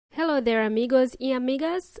there, amigos y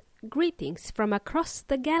amigas. Greetings from across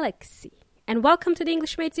the galaxy. And welcome to the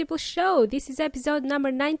English Made Simple show. This is episode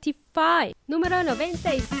number 95. Número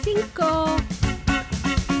 95.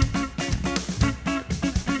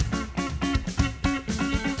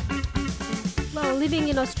 Well, living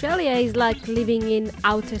in Australia is like living in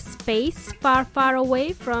outer space, far, far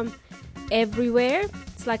away from everywhere.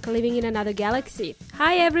 It's like living in another galaxy.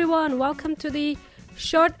 Hi everyone, welcome to the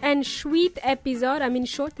short and sweet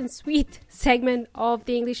segment of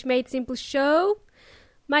the English Made Simple show.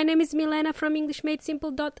 My name is Milena from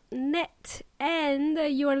EnglishMadeSimple.net and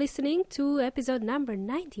you are listening to episode number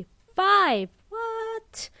 95.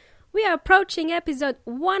 What? We are approaching episode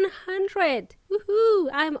 100. Woohoo!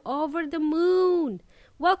 I'm over the moon.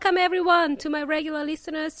 Welcome everyone to my regular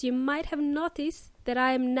listeners. You might have noticed that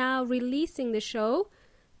I am now releasing the show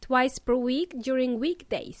twice per week during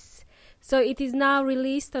weekdays. So it is now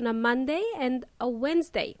released on a Monday and a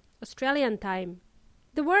Wednesday, Australian time.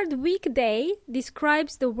 The word weekday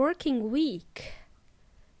describes the working week.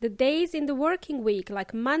 The days in the working week,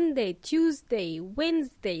 like Monday, Tuesday,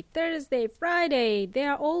 Wednesday, Thursday, Friday, they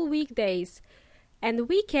are all weekdays. And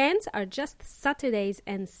weekends are just Saturdays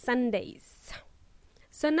and Sundays.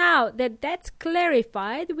 So now that that's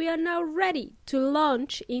clarified, we are now ready to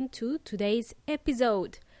launch into today's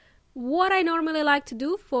episode. What I normally like to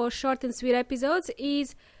do for short and sweet episodes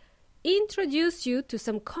is introduce you to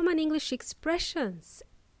some common English expressions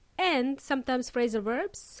and sometimes phrasal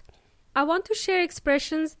verbs. I want to share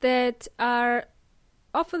expressions that are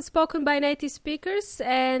often spoken by native speakers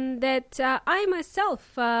and that I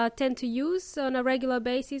myself tend to use on a regular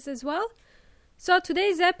basis as well. So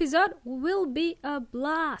today's episode will be a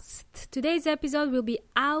blast. Today's episode will be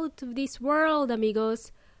out of this world,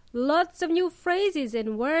 amigos. Lots of new phrases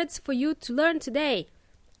and words for you to learn today.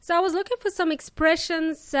 So I was looking for some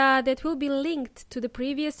expressions that will be linked to the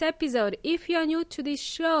previous episode. If you are new to this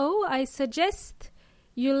show, I suggest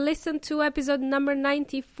you listen to episode number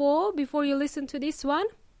 94 before you listen to this one.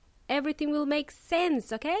 Everything will make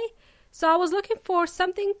sense, okay? So I was looking for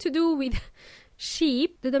something to do with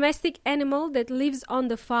sheep, the domestic animal that lives on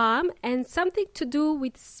the farm, and something to do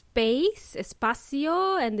with space,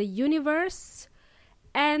 espacio, and the universe.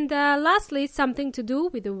 And lastly, something to do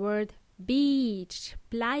with the word beach,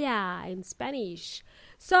 playa in Spanish.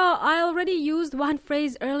 So I already used one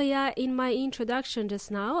phrase earlier in my introduction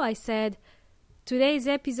just now. I said, today's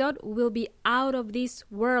episode will be out of this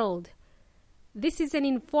world. This is an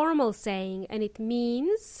informal saying and it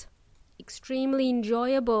means extremely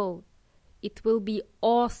enjoyable. It will be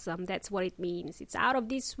awesome. That's what it means. It's out of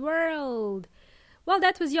this world. Well,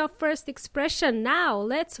 that was your first expression. Now,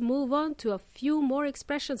 let's move on to a few more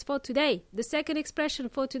expressions for today. The second expression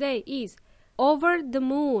for today is over the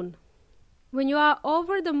moon. When you are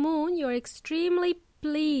over the moon, you're extremely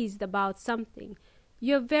pleased about something.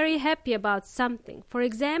 You're very happy about something. For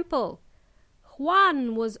example,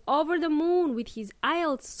 Juan was over the moon with his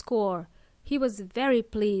IELTS score. He was very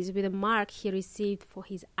pleased with the mark he received for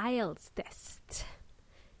his IELTS test.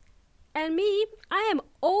 And me, I am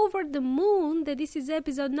over the moon that this is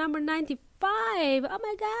episode number 95. Oh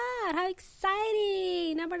my God, how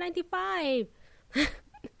exciting! Number 95.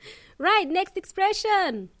 Right, next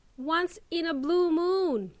expression. Once in a blue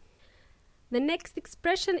moon. The next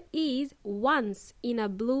expression is once in a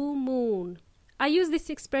blue moon. I use this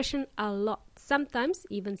expression a lot, sometimes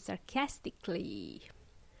even sarcastically.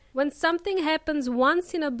 When something happens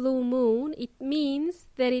once in a blue moon, it means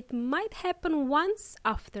that it might happen once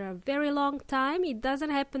after a very long time. It doesn't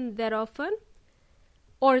happen that often,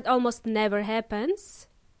 or it almost never happens.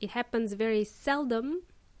 It happens very seldom.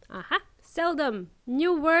 Seldom.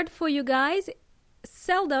 New word for you guys.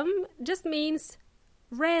 Seldom just means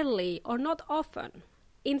rarely or not often.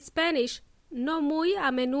 In Spanish, no muy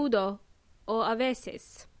a menudo or a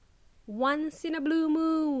veces. Once in a blue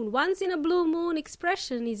moon. Once in a blue moon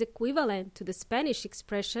expression is equivalent to the Spanish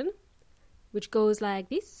expression, which goes like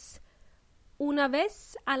this. Una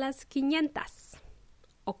vez a las 500.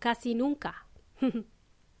 O casi nunca.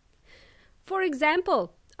 For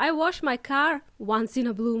example, I wash my car once in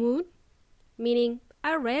a blue moon, meaning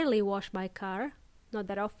I rarely wash my car, not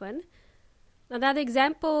that often. Another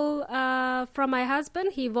example from my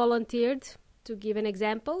husband, he volunteered to give an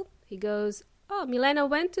example. He goes, "Oh, Milena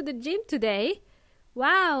went to the gym today.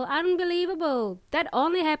 Wow, unbelievable. That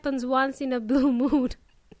only happens once in a blue moon."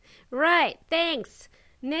 Right, thanks.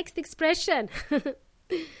 Next expression.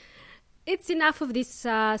 It's enough of this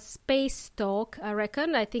space talk, I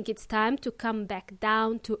reckon. I think it's time to come back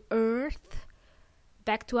down to earth.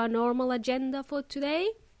 Back to our normal agenda for today.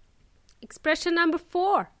 Expression number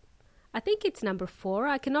 4. I think it's number 4.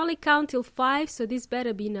 I can only count till 5, so this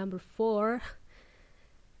better be number 4.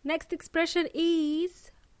 Next expression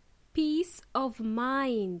is peace of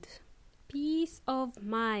mind. Peace of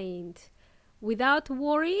mind. Without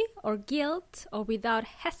worry or guilt or without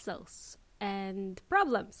hassles and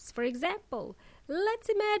problems. For example, let's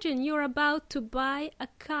imagine you're about to buy a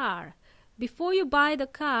car. Before you buy the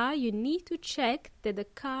car, you need to check that the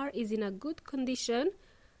car is in a good condition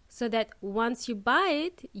so that once you buy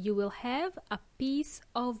it, you will have a peace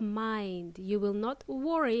of mind. You will not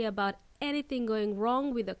worry about anything going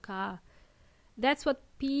wrong with the car. That's what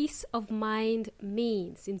peace of mind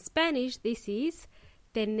means. In Spanish, this is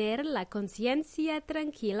tener la conciencia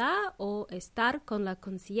tranquila o estar con la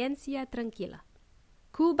conciencia tranquila.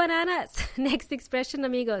 Cool bananas. Next expression,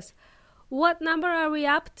 amigos. What number are we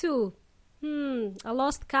up to? I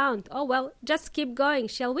lost count. Oh well, just keep going,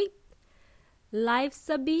 shall we? Life's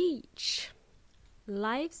a beach.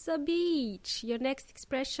 Life's a beach. Your next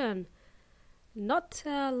expression. Not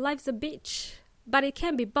life's a beach, but it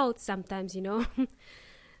can be both sometimes, you know.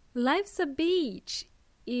 Life's a beach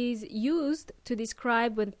is used to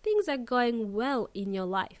describe when things are going well in your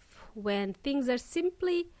life, when things are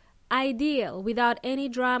simply ideal, without any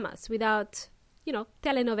dramas, without,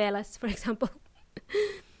 telenovelas, for example.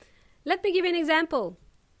 Let me give you an example.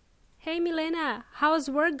 Hey, Milena, how's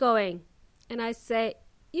work going? And I say,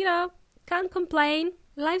 can't complain.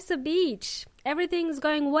 Life's a beach. Everything's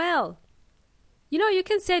going well. You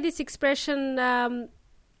can say this expression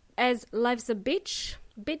as life's a bitch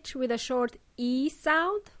with a short E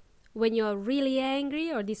sound. When you're really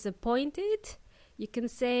angry or disappointed, you can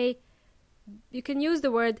use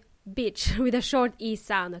the word bitch with a short E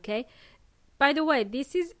sound, okay? By the way,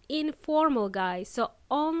 this is informal, guys, so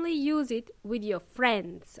only use it with your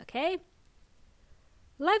friends, okay?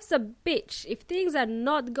 Life's a bitch. If things are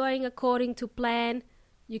not going according to plan,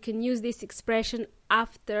 you can use this expression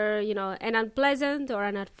after, an unpleasant or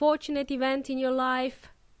an unfortunate event in your life.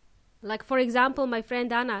 Like, for example, my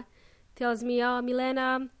friend Anna tells me, "Oh,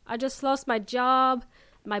 Milena, I just lost my job.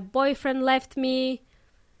 My boyfriend left me.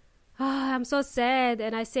 I'm so sad."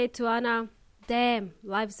 And I say to Anna, "Damn,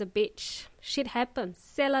 life's a bitch. Shit happens.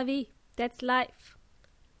 C'est la vie. That's life."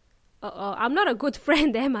 I'm not a good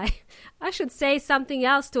friend, am I? I should say something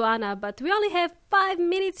else to Anna, but we only have 5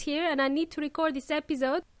 minutes here and I need to record this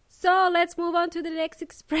episode. So let's move on to the next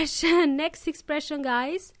expression. Next expression,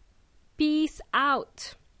 guys. Peace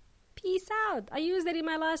out. Peace out. I used it in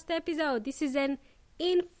my last episode. This is an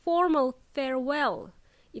informal farewell.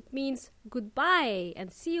 It means goodbye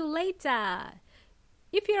and see you later.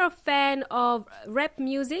 If you're a fan of rap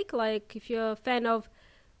music, like if you're a fan of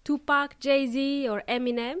Tupac, Jay-Z or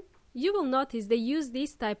Eminem, you will notice they use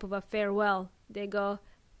this type of a farewell. They go,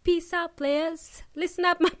 "Peace out, players." Listen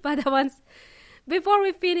up, my Padawans. Before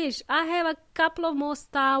we finish, I have a couple of more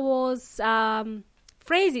Star Wars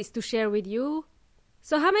phrases to share with you.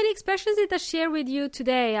 So how many expressions did I share with you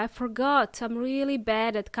today? I forgot. I'm really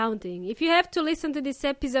bad at counting. If you have to listen to this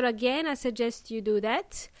episode again, I suggest you do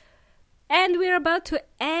that. And we're about to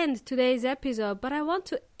end today's episode, but I want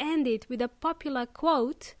to end it with a popular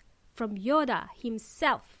quote from Yoda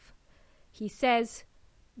himself. He says,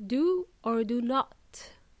 "Do or do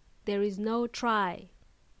not. There is no try.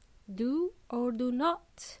 Do or do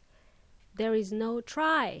not. There is no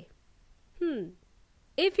try."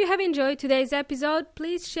 If you have enjoyed today's episode,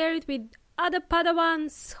 please share it with other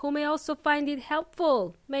Padawans who may also find it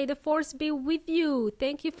helpful. May the Force be with you.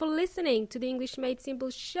 Thank you for listening to the English Made Simple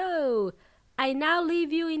show. I now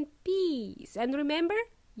leave you in peace. And remember,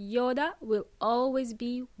 Yoda will always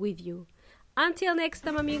be with you. Until next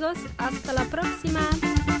time, amigos. Hasta la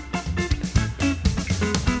próxima.